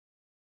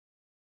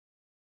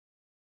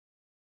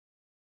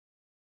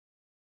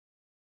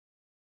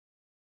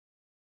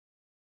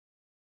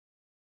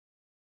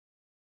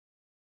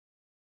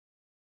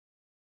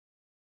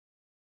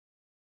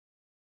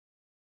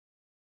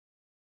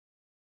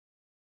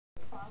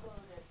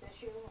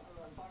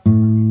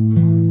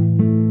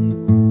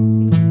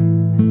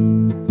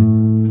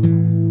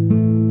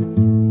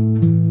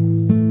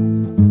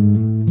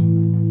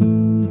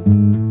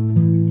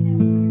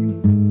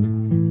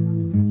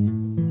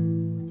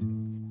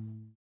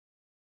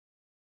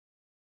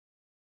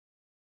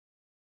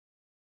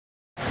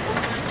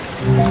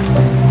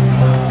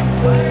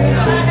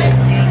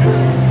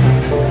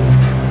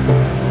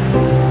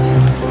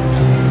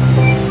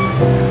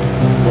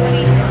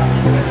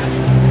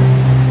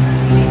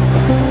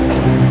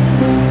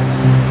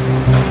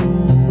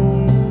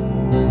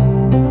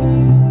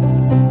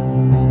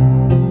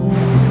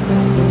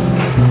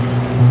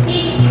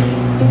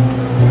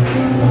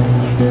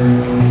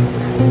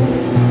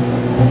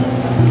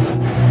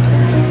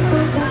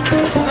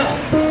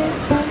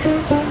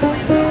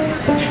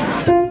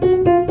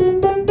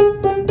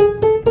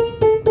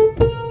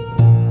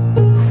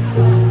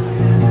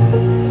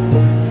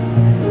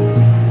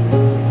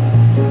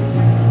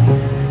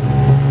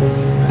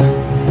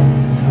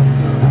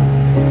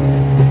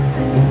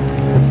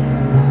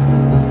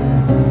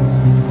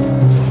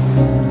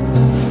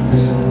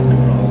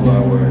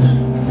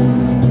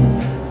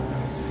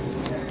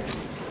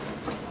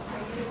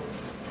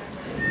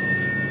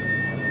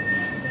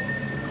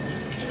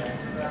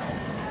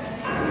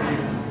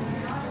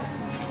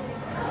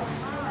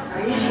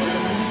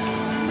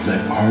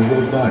Let our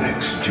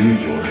robotics do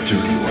your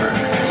dirty work.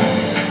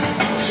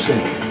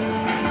 Safe,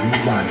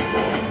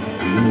 reliable,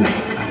 we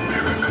make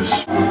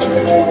America's...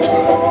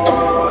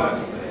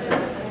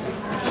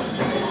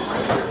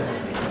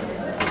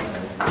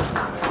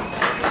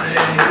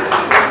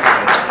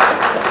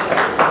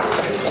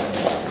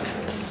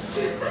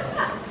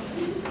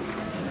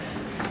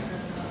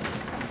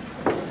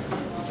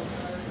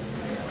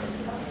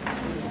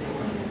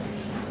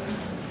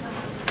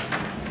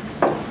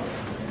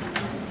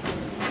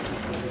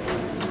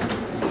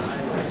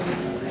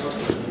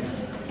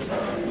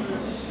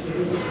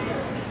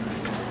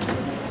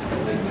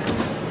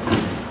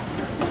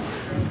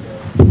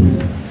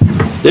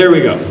 There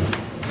we go.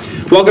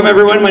 Welcome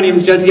everyone, my name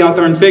is Jesse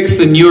Hawthorne-Fix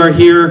and you are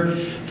here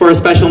for a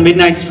special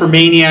Midnights for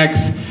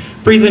Maniacs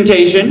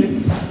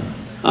presentation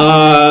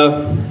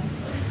of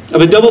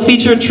a double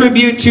feature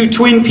tribute to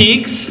Twin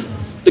Peaks,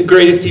 the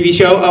greatest TV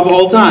show of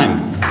all time.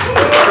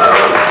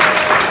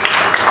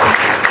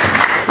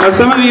 Now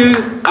some of you,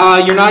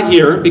 you're not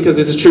here because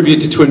it's a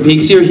tribute to Twin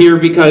Peaks, you're here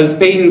because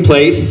Peyton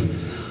Place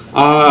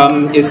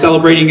is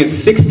celebrating its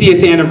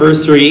 60th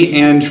anniversary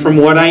and from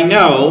what I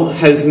know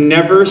has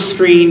never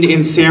screened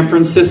in San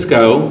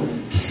Francisco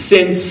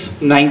since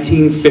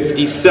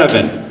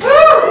 1957.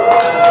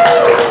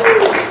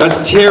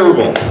 That's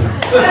terrible.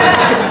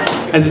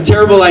 That's a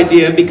terrible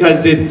idea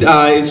because it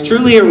is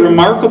truly a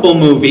remarkable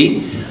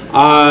movie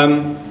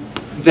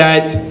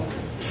that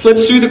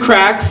slips through the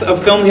cracks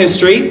of film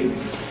history,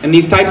 and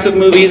these types of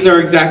movies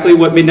are exactly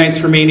what Midnights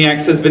for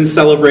Maniacs has been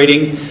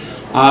celebrating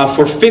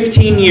for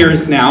 15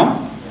 years now.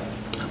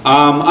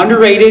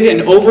 Underrated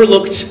and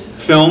overlooked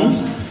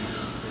films.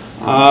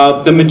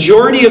 The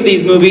majority of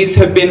these movies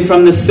have been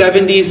from the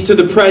 70s to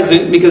the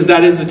present because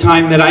that is the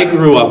time that I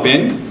grew up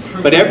in.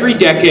 But every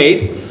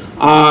decade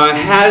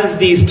has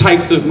these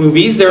types of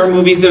movies. There are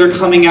movies that are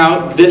coming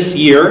out this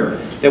year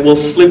that will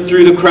slip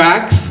through the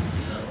cracks.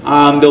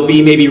 They'll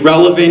be maybe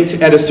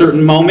relevant at a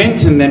certain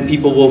moment and then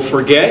people will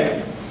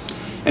forget.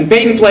 And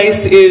Peyton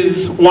Place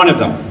is one of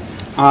them.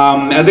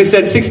 As I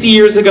said, 60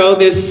 years ago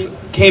this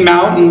came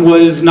out and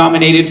was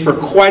nominated for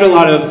quite a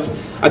lot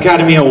of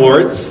Academy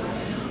Awards.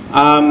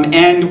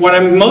 And what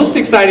I'm most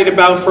excited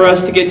about for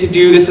us to get to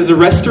do this is a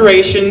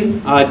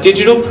restoration,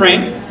 digital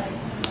print,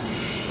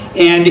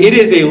 and it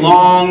is a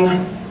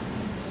long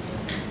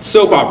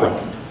soap opera.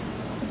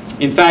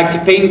 In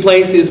fact, Peyton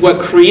Place is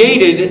what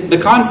created the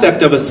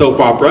concept of a soap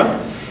opera.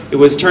 It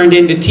was turned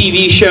into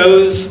TV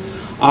shows,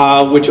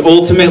 which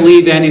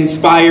ultimately then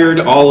inspired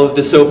all of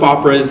the soap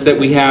operas that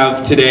we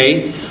have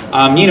today.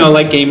 You know,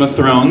 like Game of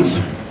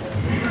Thrones.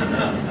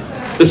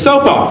 The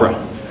soap opera.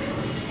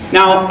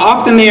 Now,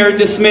 often they are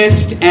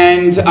dismissed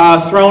and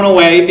thrown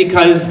away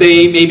because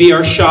they maybe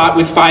are shot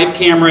with 5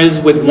 cameras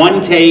with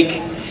 1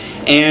 take,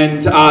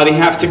 and they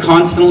have to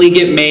constantly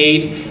get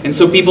made, and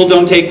so people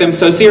don't take them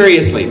so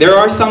seriously. There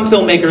are some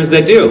filmmakers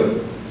that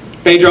do.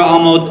 Pedro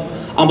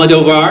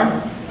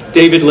Almodovar,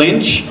 David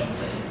Lynch.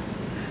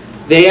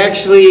 They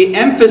actually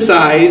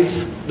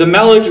emphasize the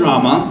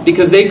melodrama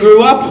because they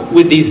grew up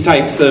with these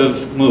types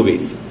of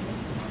movies.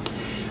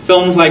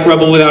 Films like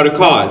Rebel Without a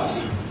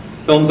Cause,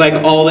 films like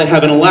All That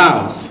Heaven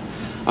Allows.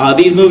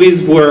 These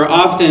movies were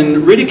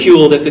often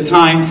ridiculed at the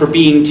time for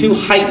being too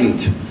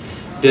heightened.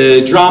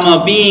 The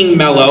drama being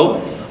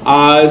mellow,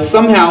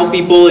 somehow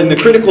people in the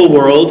critical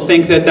world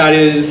think that that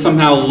is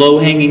somehow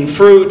low-hanging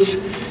fruit,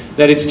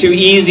 that it's too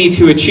easy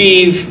to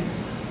achieve.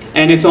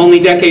 And it's only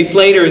decades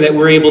later that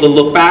we're able to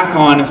look back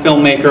on a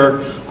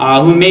filmmaker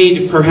who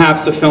made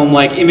perhaps a film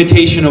like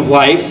Imitation of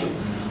Life,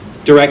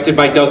 directed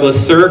by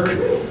Douglas Sirk,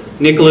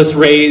 Nicholas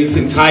Ray's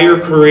entire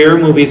career,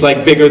 movies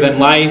like Bigger Than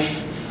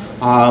Life,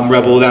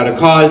 Rebel Without a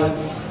Cause,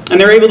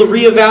 and they're able to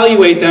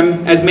reevaluate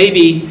them as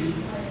maybe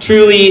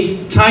truly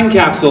time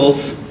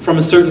capsules from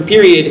a certain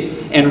period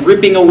and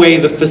ripping away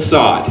the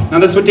facade. Now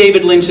that's what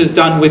David Lynch has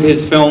done with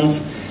his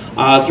films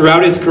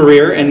throughout his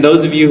career, and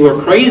those of you who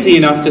are crazy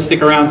enough to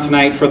stick around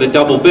tonight for the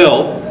double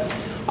bill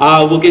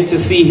will get to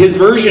see his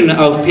version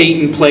of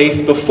Peyton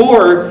Place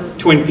before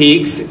Twin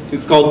Peaks.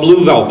 It's called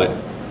Blue Velvet.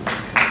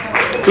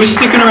 Who's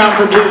sticking around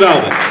for Blue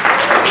Velvet?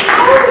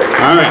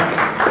 All right.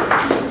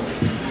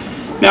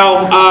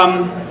 Now,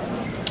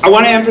 I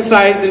want to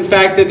emphasize, in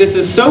fact, that this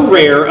is so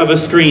rare of a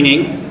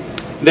screening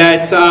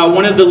that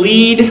one of the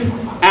lead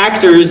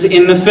actors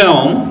in the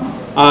film,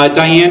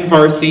 Diane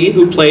Varsi,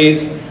 who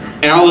plays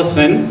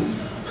Allison,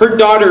 her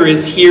daughter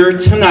is here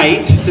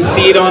tonight to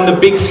see it on the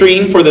big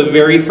screen for the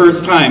very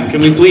first time.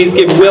 Can we please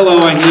give Willow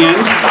a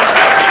hand?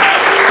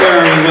 Where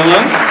are we,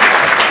 Willow?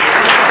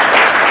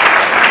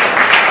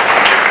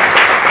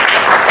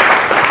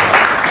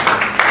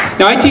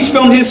 Now, I teach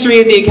film history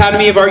at the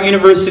Academy of Art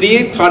University.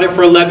 I've taught it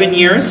for 11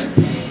 years.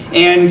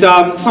 And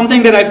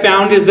something that I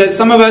found is that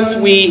some of us,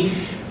 we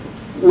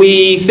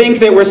think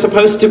that we're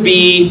supposed to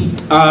be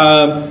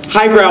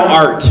highbrow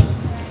art,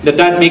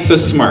 that makes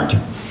us smart.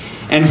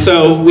 And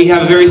so we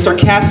have a very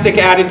sarcastic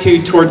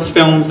attitude towards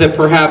films that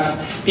perhaps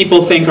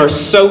people think are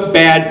so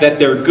bad that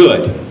they're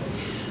good.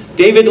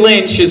 David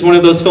Lynch is one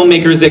of those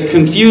filmmakers that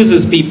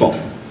confuses people.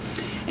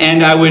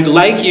 And I would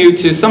like you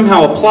to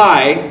somehow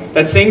apply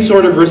that same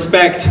sort of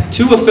respect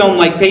to a film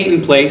like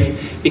Peyton Place,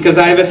 because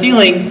I have a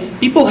feeling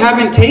people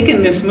haven't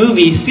taken this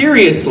movie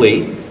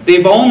seriously.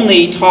 They've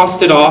only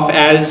tossed it off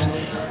as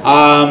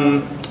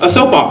a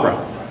soap opera.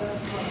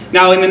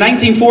 Now, in the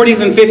 1940s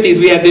and 50s,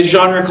 we had this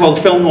genre called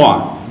film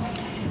noir.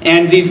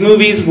 And these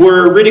movies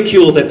were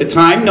ridiculed at the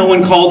time. No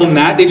one called them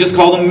that. They just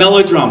called them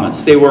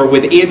melodramas. They were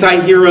with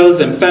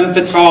anti-heroes and femme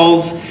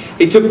fatales.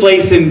 They took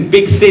place in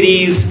big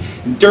cities,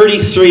 dirty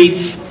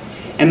streets,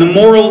 and the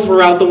morals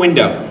were out the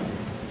window.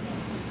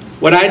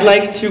 What I'd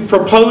like to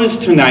propose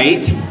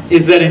tonight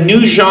is that a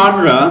new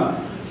genre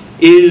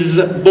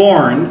is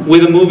born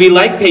with a movie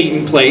like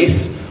Peyton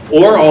Place,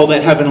 or All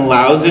That Heaven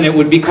Allows, and it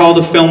would be called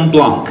a film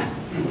Blanc.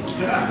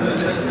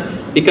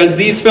 Because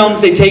these films,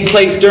 they take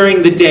place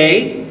during the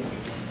day.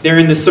 They're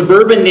in the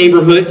suburban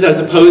neighborhoods as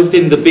opposed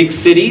in the big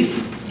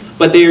cities,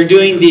 but they are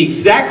doing the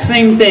exact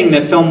same thing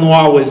that film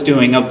noir was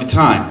doing of the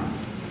time.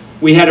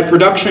 We had a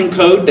production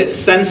code that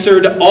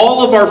censored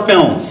all of our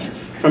films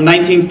from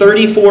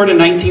 1934 to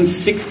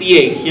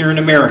 1968 here in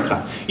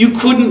America. You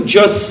couldn't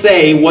just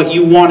say what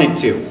you wanted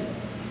to.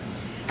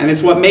 And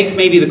it's what makes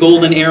maybe the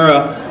golden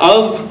era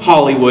of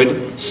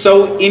Hollywood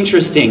so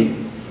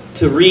interesting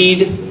to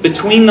read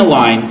between the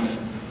lines,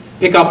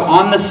 pick up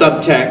on the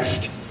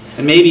subtext,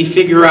 and maybe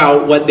figure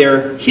out what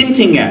they're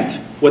hinting at,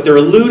 what they're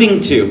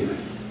alluding to,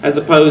 as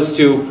opposed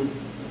to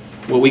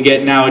what we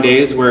get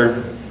nowadays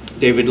where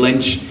David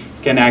Lynch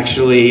can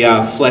actually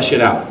flesh it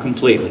out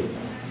completely.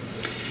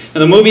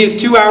 Now, the movie is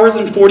 2 hours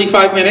and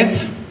 45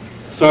 minutes,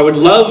 so I would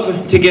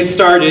love to get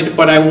started,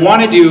 but I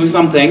want to do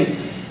something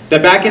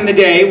that back in the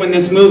day when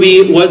this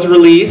movie was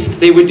released,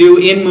 they would do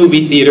in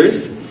movie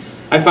theaters.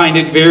 I find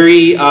it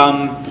very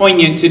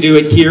poignant to do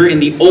it here in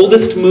the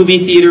oldest movie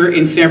theater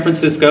in San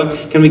Francisco.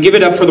 Can we give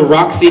it up for the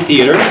Roxie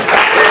Theater?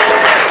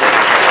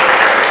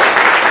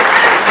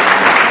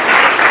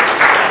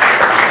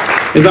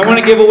 Is I want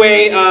to give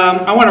away,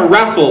 I want to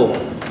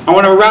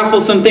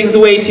raffle some things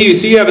away to you.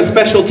 So you have a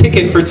special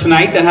ticket for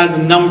tonight that has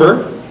a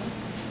number.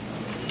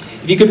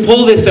 If you could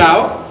pull this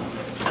out.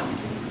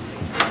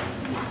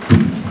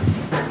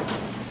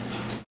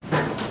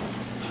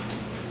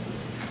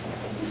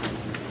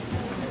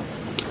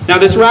 Now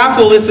this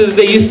raffle,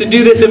 they used to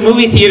do this at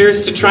movie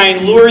theaters to try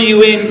and lure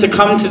you in to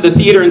come to the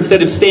theater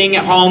instead of staying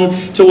at home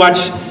to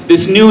watch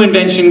this new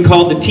invention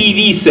called the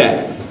TV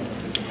set.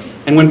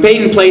 And when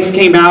Peyton Place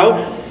came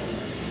out,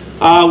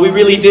 we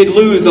really did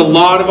lose a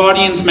lot of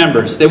audience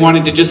members. They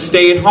wanted to just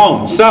stay at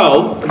home.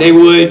 So they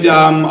would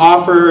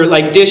offer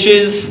like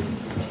dishes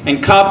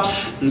and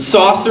cups and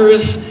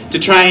saucers to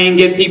try and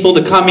get people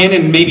to come in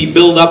and maybe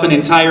build up an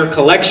entire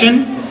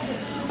collection.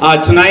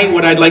 Tonight,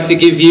 what I'd like to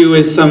give you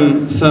is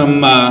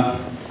some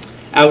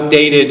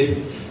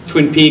outdated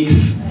Twin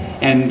Peaks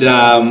and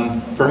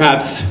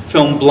perhaps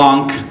film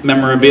Blanc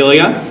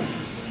memorabilia.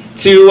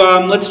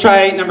 Let's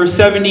try number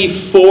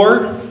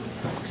 74.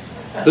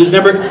 Who's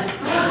number?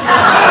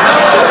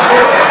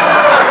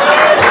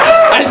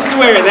 I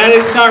swear, that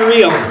is not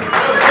real.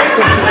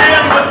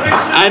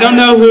 I don't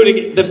know who to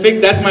get.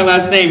 That's my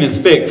last name is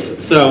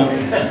Fix. So.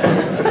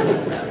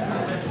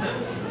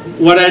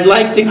 What I'd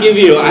like to give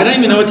you, I don't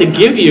even know what to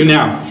give you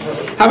now.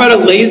 How about a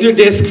laser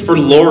disc for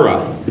Laura?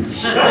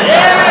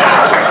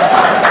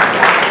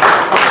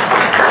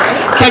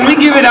 Can we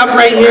give it up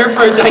right here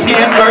for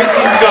Diane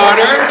Varsi's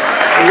daughter,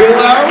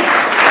 Willow?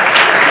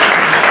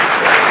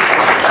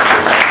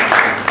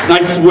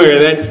 I swear,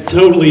 that's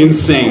totally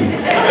insane.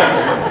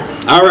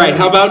 All right,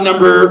 how about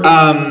number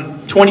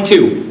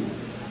 22?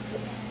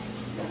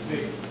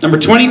 Number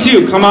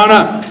 22, come on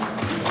up.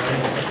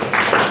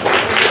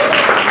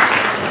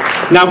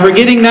 Now, for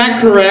getting that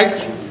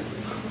correct,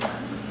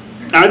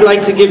 I'd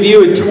like to give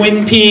you a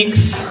Twin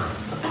Peaks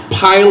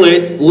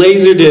pilot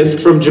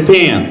Laserdisc from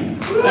Japan.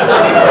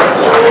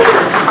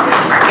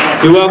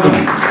 You're welcome.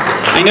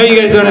 I know you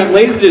guys don't have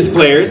Laserdisc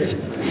players,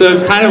 so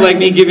it's kind of like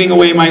me giving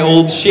away my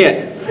old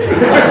shit.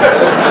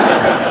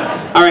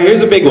 All right,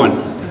 here's a big one.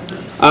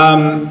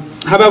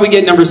 How about we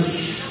get number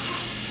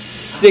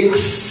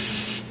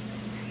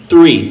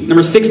 63?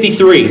 Number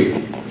 63.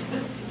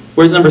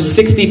 Where's number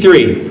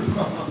 63?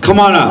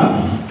 Come on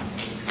up.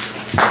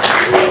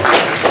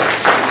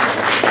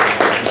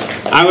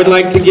 I would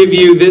like to give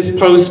you this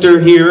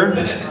poster here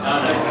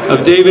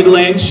of David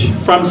Lynch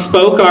from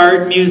Spoke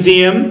Art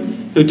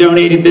Museum, who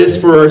donated this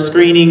for our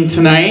screening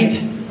tonight.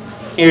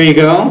 Here you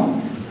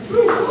go.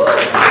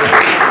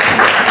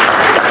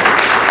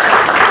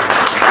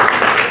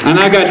 And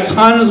I got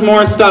tons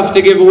more stuff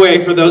to give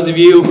away for those of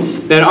you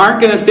that aren't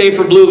going to stay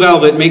for Blue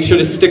Velvet. Make sure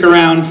to stick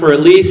around for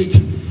at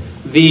least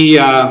the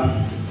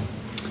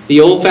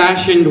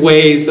old-fashioned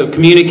ways of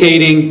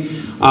communicating,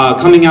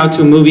 coming out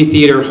to a movie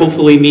theater,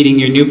 hopefully meeting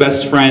your new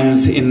best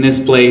friends in this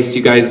place.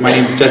 You guys, my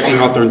name is Jesse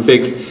Hawthorne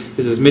Fix.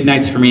 This is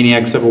Midnights for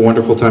Maniacs. Have a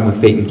wonderful time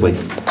with Peyton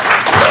Place.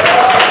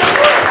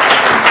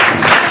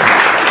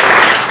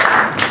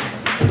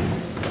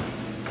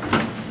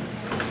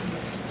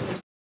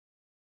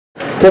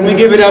 Can we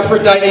give it up for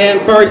Diane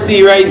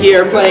Farsi right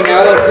here playing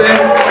Allison?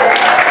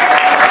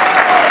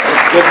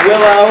 With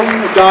Willow,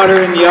 her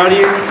daughter, in the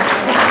audience.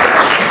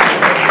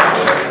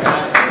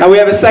 Now we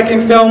have a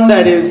second film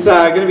that is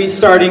going to be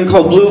starting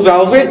called Blue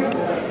Velvet.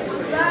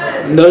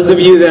 And those of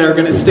you that are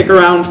going to stick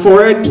around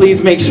for it,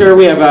 please make sure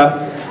we have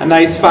a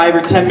nice 5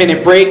 or 10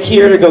 minute break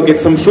here to go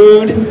get some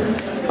food,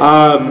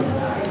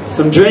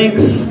 some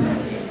drinks,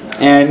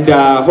 and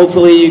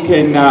hopefully you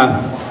can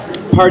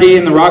party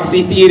in the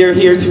Roxie Theater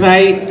here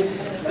tonight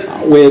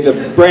with a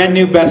brand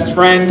new best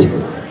friend.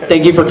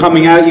 Thank you for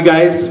coming out, you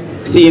guys.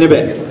 See you in a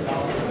bit.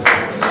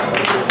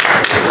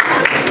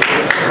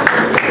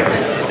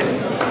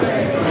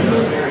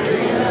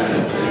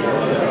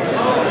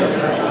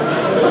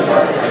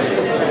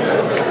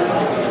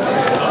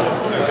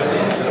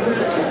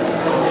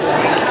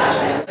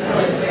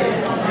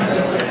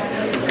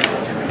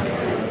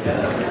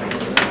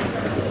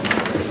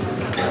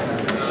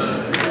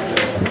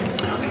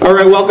 All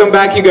right, welcome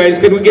back, you guys.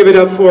 Could we give it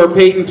up for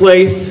Peyton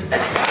Place?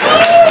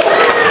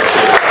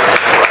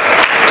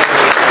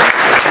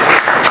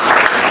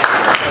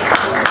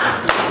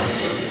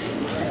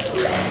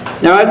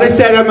 Now, as I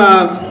said, I'm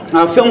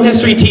a film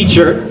history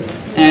teacher,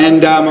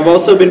 and I've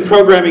also been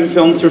programming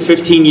films for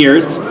 15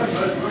 years.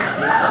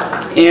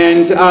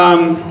 And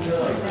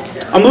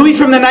a movie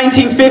from the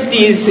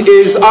 1950s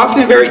is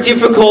often very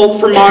difficult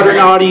for modern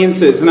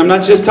audiences, and I'm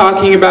not just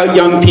talking about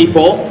young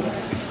people.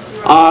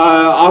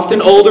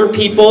 Often older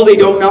people, they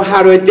don't know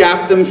how to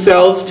adapt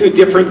themselves to a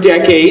different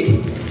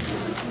decade.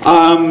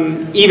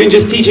 Even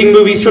just teaching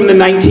movies from the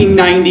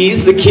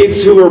 1990s, the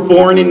kids who were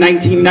born in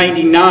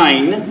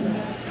 1999,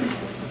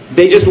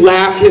 they just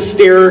laugh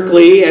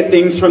hysterically at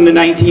things from the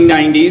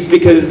 1990s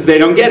because they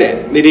don't get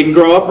it. They didn't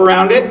grow up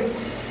around it.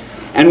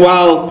 And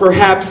while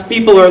perhaps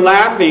people are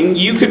laughing,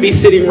 you could be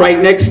sitting right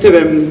next to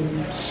them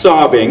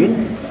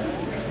sobbing.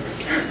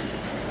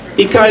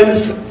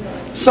 Because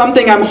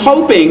something I'm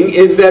hoping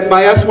is that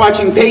by us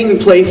watching Peyton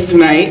Place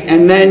tonight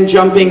and then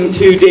jumping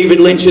to David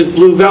Lynch's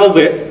Blue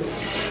Velvet,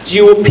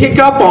 you will pick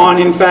up on,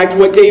 in fact,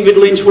 what David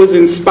Lynch was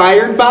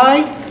inspired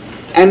by,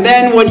 and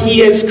then what he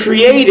has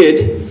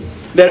created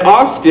that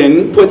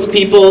often puts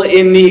people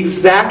in the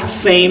exact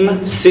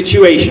same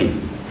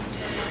situation.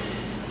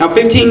 Now,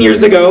 15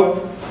 years ago,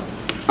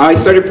 I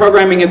started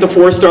programming at the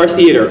 4-Star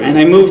Theater, and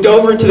I moved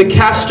over to the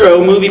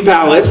Castro Movie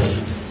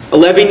Palace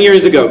 11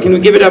 years ago. Can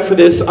we give it up for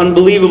this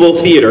unbelievable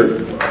theater?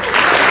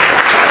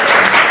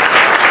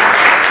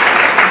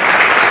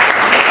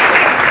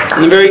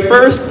 And the very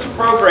first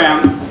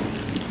program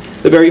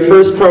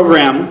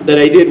that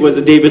I did was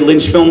a David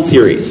Lynch film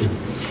series.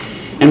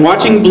 And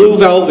watching Blue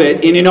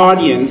Velvet in an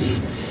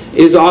audience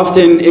is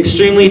often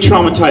extremely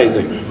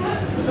traumatizing.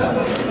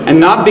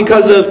 And not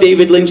because of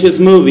David Lynch's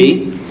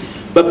movie,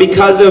 but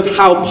because of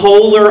how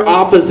polar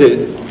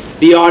opposite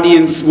the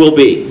audience will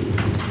be.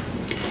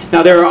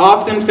 Now, there are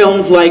often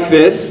films like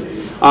this,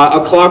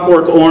 A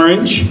Clockwork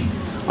Orange,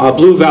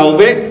 Blue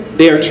Velvet.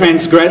 They are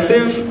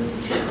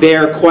transgressive, they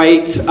are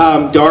quite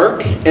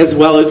dark as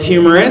well as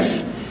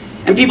humorous,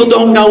 and people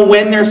don't know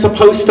when they're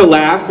supposed to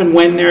laugh and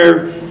when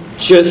they're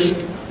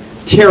just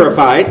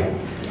terrified.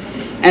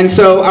 And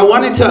so I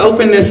wanted to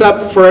open this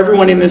up for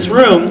everyone in this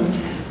room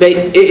that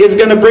it is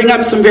going to bring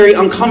up some very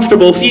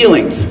uncomfortable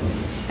feelings.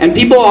 And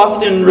people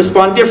often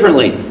respond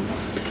differently.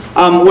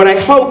 What I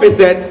hope is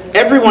that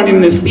everyone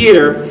in this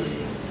theater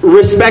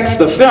respects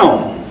the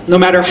film, no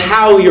matter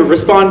how you're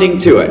responding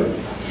to it.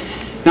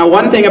 Now,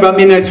 one thing about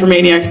Midnights for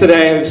Maniacs that I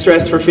have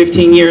stressed for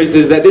 15 years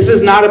is that this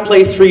is not a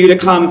place for you to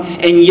come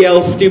and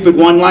yell stupid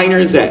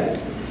one-liners at.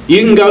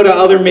 You can go to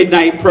other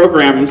midnight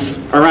programs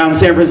around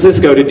San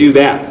Francisco to do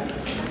that.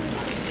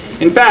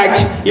 In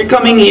fact, you're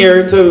coming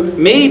here to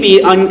maybe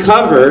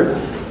uncover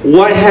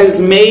what has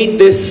made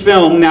this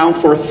film now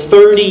for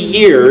 30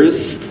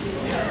 years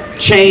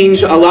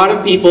change a lot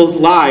of people's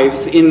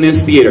lives in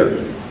this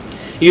theater.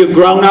 You have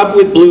grown up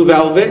with Blue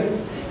Velvet.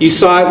 You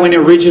saw it when it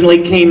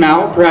originally came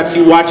out. Perhaps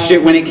you watched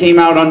it when it came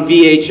out on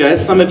VHS.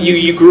 Some of you,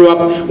 you grew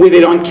up with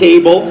it on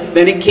cable.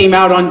 Then it came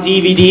out on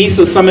DVD.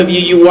 So some of you,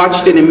 you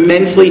watched it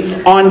immensely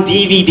on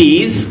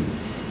DVDs.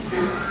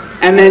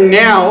 And then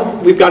now,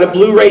 we've got a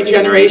Blu-ray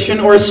generation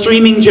or a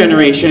streaming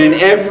generation. And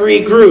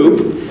every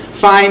group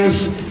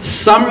finds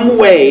some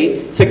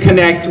way to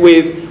connect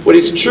with what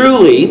is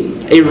truly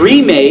a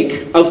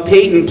remake of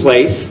Peyton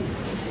Place.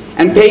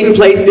 And Peyton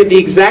Place did the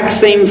exact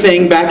same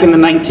thing back in the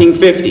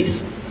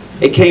 1950s.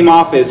 It came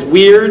off as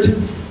weird,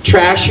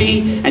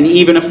 trashy, and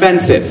even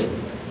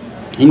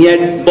offensive. And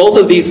yet, both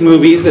of these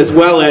movies, as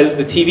well as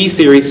the TV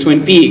series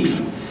Twin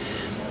Peaks,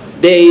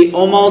 they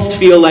almost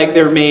feel like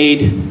they're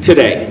made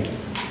today.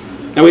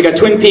 Now we got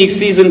Twin Peaks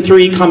Season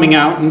 3 coming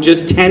out in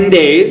just 10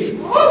 days.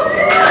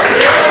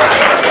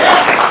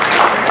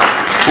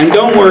 And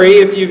don't worry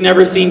if you've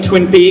never seen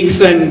Twin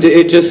Peaks and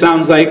it just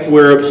sounds like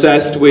we're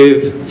obsessed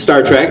with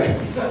Star Trek.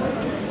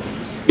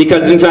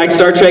 Because in fact,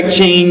 Star Trek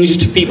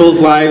changed people's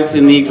lives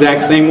in the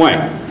exact same way.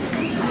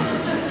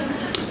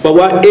 But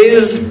what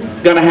is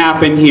going to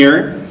happen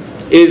here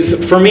is,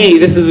 for me,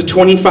 this is a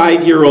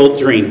 25-year-old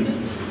dream.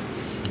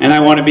 And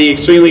I want to be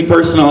extremely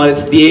personal.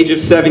 At the age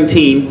of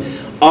 17,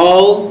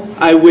 all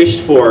I wished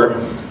for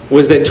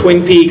was that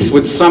Twin Peaks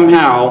would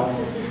somehow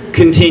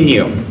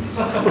continue.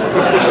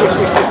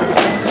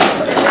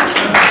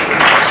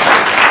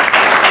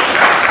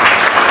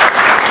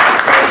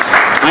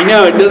 I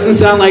know, it doesn't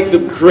sound like the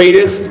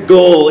greatest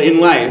goal in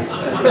life,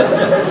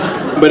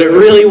 but it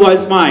really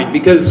was mine,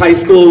 because high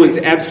school was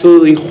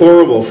absolutely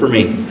horrible for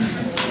me.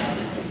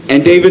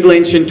 And David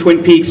Lynch and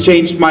Twin Peaks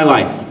changed my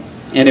life,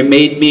 and it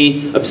made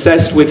me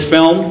obsessed with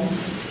film.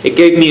 It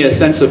gave me a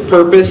sense of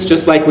purpose,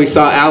 just like we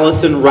saw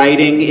Allison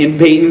writing in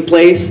Peyton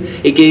Place.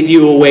 It gave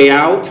you a way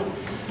out.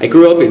 I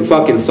grew up in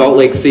fucking Salt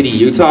Lake City,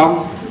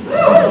 Utah,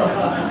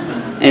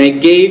 and it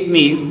gave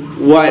me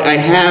what I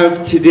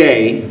have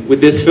today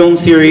with this film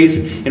series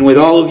and with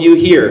all of you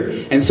here.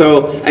 And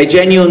so I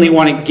genuinely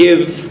want to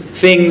give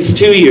things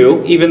to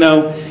you, even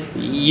though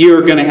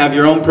you're going to have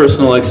your own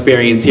personal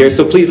experience here.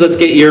 So please, let's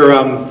get your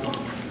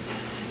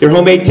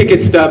homemade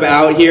ticket stub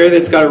out here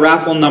that's got a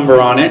raffle number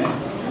on it.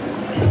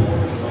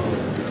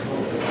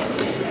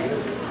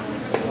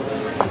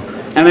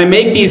 And I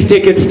make these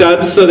ticket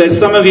stubs so that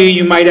some of you,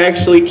 you might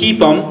actually keep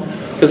them,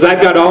 because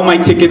I've got all my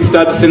ticket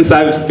stubs since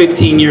I was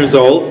 15 years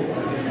old.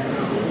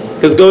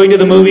 Because going to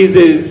the movies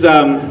is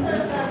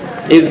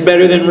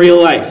better than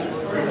real life.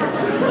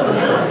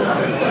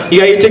 You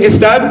got your ticket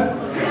stub?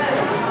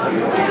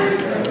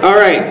 All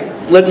right,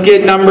 let's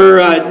get number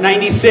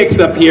 96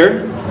 up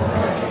here.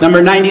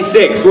 Number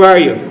 96, where are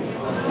you?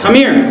 Come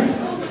here.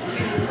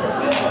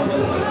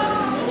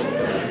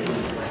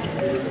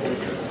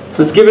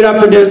 Let's give it up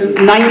for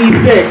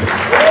 96.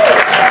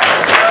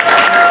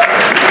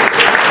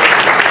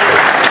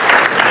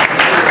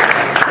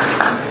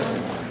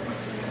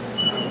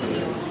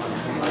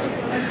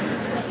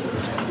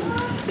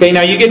 Okay,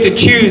 now you get to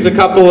choose a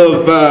couple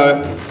of,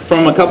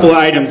 from a couple of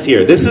items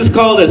here. This is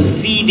called a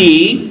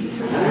CD,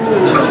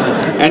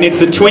 and it's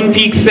the Twin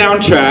Peaks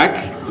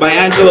soundtrack by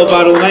Angelo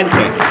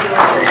Badalamenti.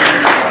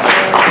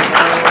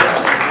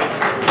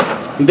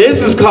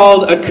 This is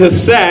called a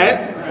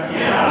cassette,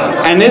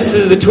 and this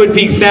is the Twin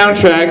Peaks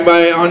soundtrack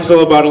by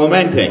Angelo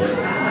Badalamenti.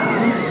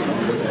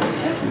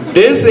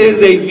 This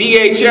is a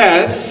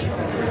VHS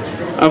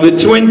of the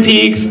Twin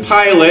Peaks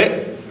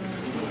pilot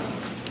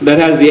that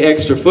has the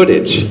extra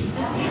footage.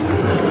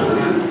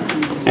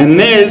 And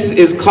this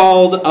is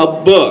called a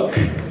book.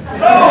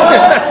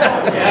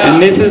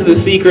 And this is the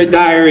secret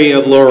diary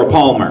of Laura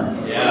Palmer.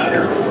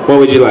 What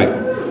would you like?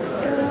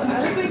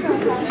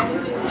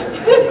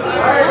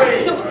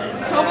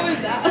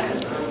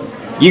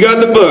 You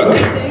got the book.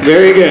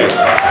 Very good.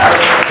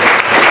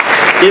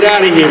 Get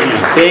out of here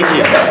now. Thank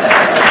you.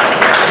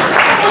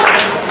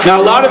 Now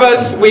a lot of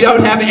us, we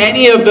don't have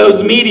any of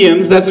those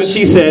mediums. That's what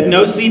she said.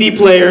 No CD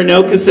player,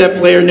 no cassette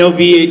player, no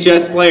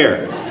VHS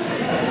player.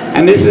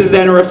 And this is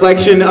then a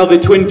reflection of the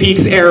Twin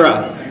Peaks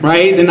era,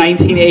 right? The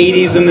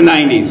 1980s and the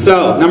 90s.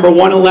 So, number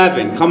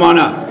 111, come on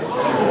up.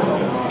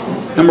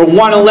 Number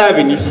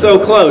 111, you're so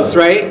close,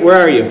 right? Where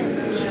are you?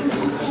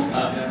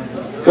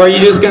 Or are you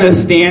just going to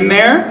stand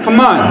there? Come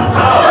on.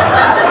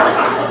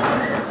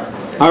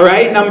 All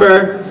right,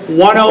 number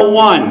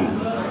 101.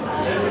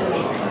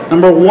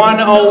 Number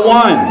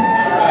 101.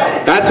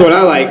 That's what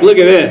I like. Look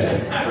at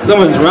this.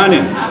 Someone's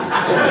running.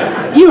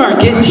 You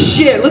aren't getting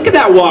shit. Look at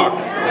that walk.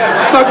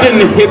 Fucking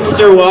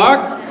hipster walk.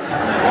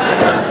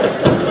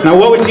 Now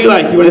what would you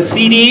like? You want a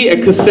CD, a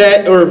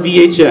cassette, or a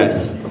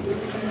VHS?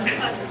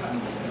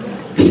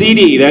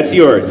 CD, that's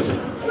yours.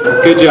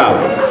 Good job.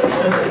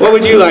 What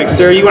would you like,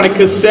 sir? You want a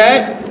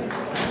cassette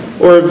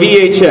or a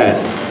VHS?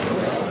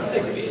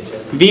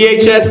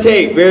 VHS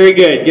tape, very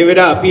good. Give it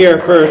up here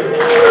for...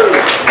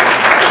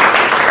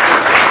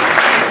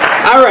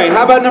 Alright,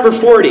 how about number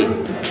 40?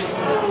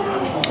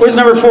 Where's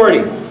number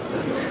 40?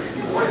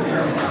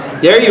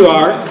 There you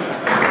are.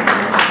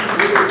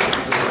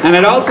 And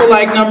I'd also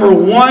like number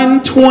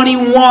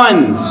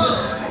 121.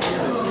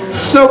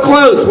 So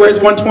close. Where's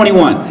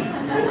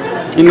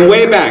 121? In the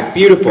way back.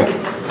 Beautiful.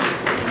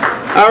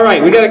 All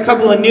right, we got a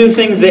couple of new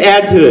things to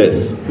add to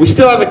this. We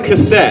still have a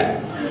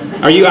cassette.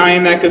 Are you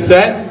eyeing that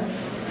cassette?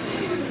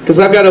 Because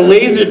I've got a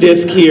laser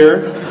disc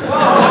here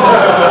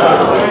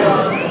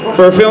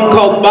for a film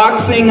called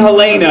Boxing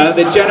Helena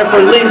that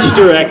Jennifer Lynch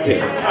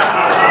directed.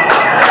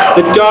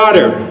 The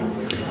daughter.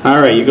 All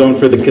right, you're going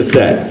for the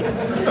cassette.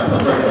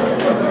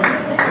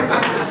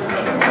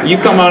 You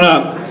come on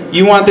up.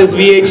 You want this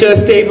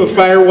VHS tape of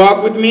Fire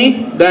Walk With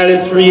Me? That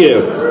is for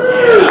you.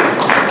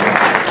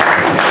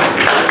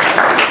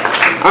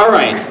 All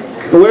right.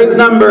 Where's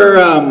number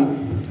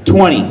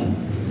 20?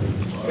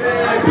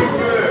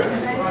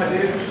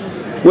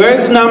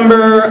 Where's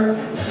number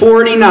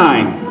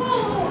 49?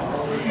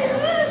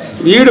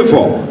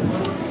 Beautiful.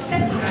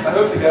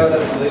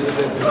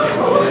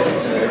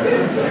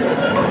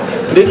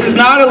 This is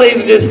not a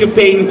Laserdisc of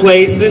Peyton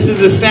Place. This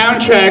is a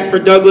soundtrack for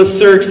Douglas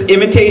Sirk's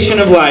Imitation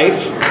of Life.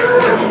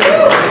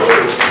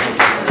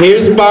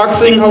 Here's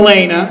Boxing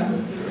Helena.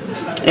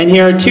 And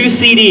here are two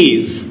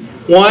CDs.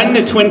 One,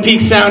 the Twin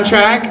Peaks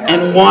soundtrack,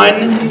 and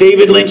one,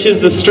 David Lynch's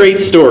The Straight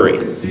Story.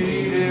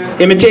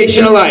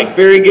 Imitation of Life.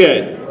 Very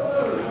good.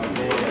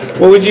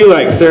 What would you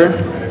like, sir?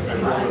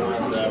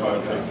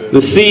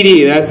 The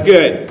CD. That's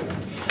good.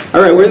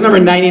 All right, where's number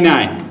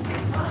 99?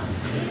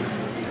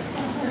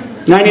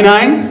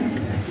 99?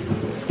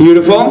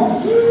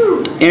 Beautiful.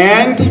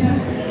 And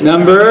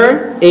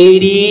number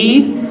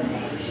 88.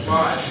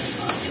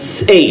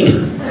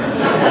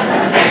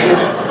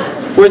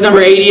 Where's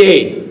number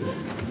 88?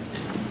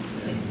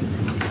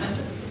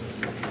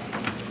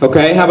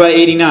 Okay, how about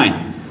 89?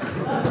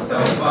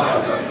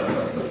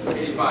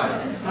 85.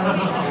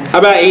 How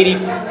about 80?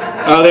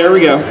 Oh, there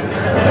we go.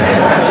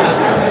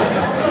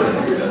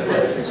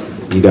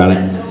 You got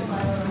it.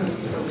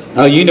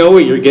 Oh, you know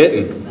what you're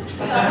getting.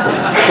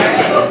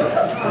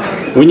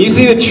 When you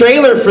see the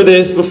trailer for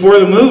this before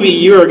the movie,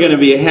 you are going to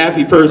be a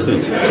happy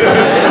person.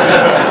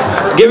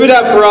 Give it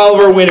up for all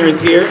of our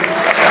winners here.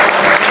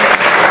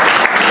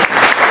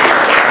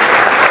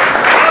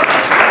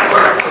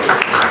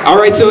 All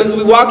right, so as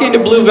we walk into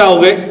Blue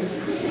Velvet,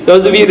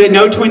 those of you that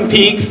know Twin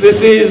Peaks,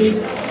 this is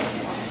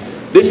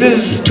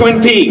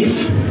Twin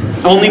Peaks,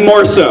 only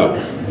more so.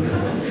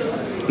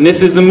 And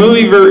this is the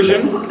movie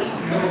version,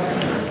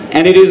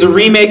 and it is a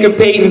remake of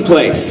Peyton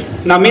Place.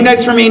 Now,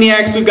 Midnites for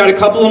Maniacs, we've got a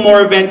couple of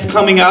more events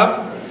coming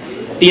up.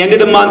 The end of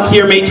the month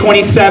here, May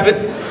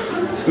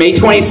 27th. May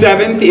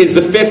 27th is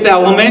The Fifth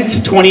Element,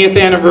 20th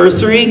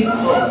anniversary,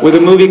 with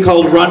a movie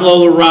called Run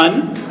Lola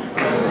Run.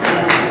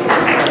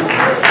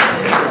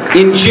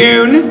 In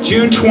June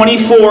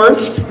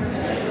 24th,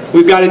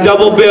 we've got a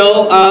double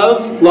bill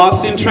of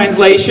Lost in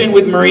Translation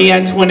with Marie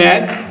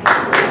Antoinette.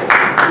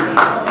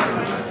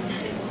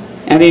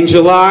 And in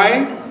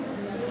July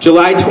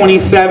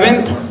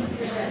 27th,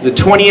 the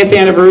 20th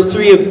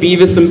anniversary of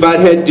Beavis and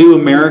Butthead Do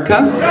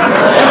America.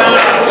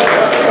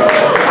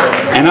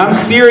 And I'm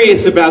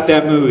serious about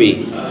that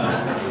movie.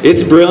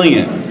 It's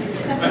brilliant.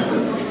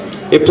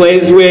 It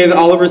plays with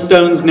Oliver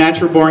Stone's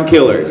Natural Born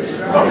Killers.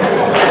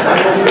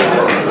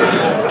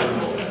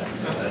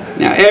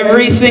 Now,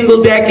 every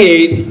single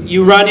decade,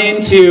 you run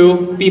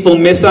into people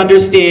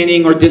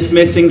misunderstanding or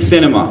dismissing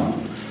cinema.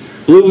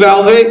 Blue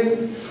Velvet,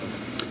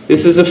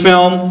 this is a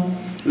film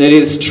that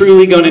is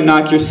truly going to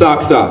knock your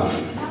socks off,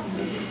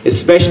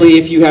 especially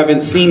if you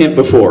haven't seen it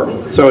before.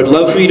 So I'd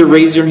love for you to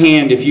raise your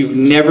hand if you've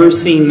never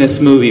seen this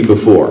movie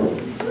before.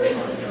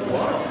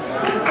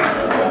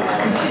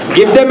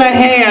 Give them a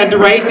hand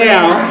right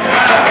now,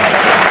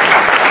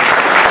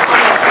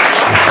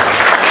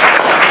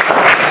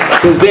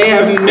 because they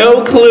have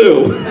no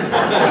clue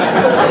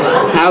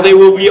how they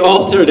will be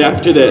altered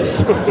after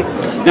this.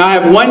 Now I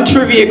have one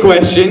trivia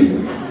question.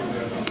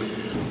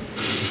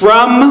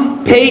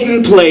 From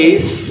Peyton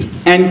Place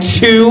and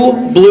to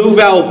Blue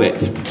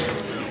Velvet,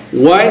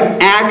 what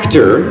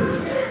actor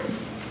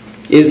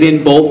is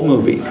in both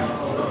movies?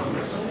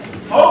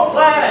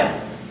 Blanc.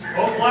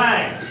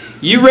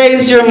 You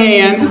raised your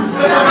hand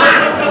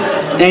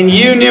and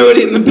you knew it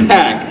in the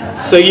back.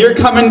 So you're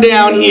coming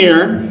down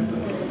here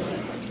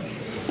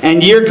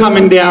and you're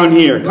coming down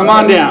here. Come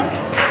on down.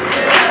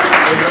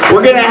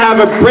 We're going to have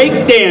a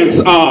break dance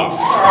off.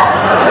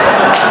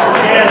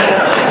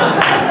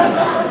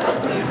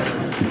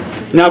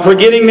 Now, for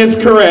getting this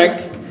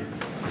correct,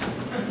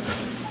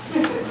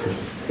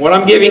 what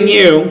I'm giving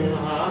you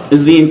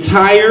is the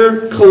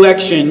entire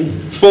collection,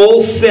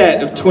 full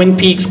set of Twin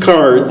Peaks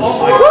cards.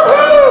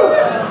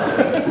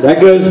 That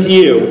goes to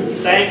you.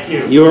 Thank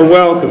you. You are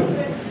welcome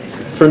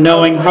for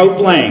knowing how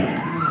Blanc.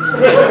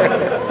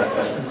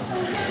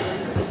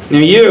 Now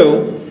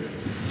you,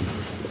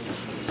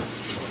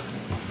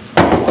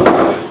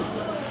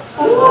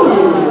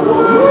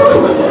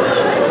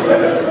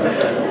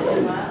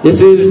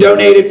 this is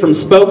donated from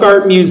Spoke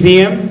Art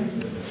Museum.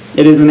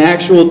 It is an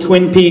actual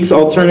Twin Peaks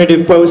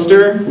alternative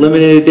poster,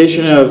 limited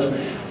edition of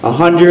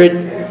 100.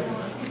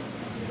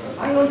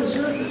 I know the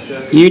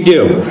surface. You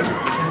do.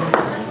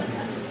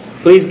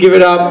 Please give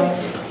it up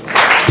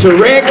to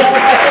Rick.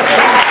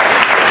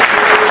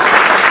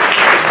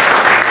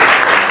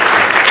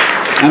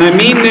 And I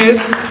mean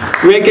this.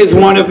 Rick is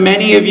one of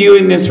many of you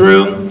in this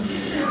room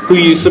who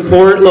you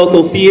support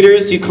local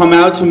theaters. You come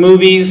out to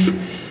movies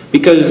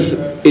because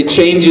it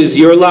changes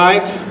your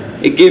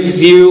life. It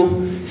gives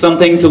you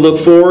something to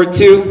look forward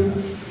to.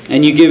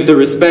 And you give the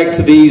respect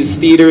to these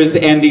theaters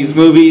and these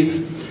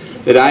movies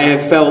that I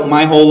have felt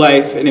my whole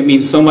life. And it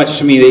means so much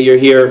to me that you're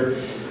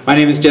here. My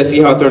name is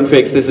Jesse Hawthorne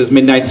Fix. This is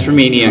Midnights for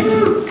Maniacs.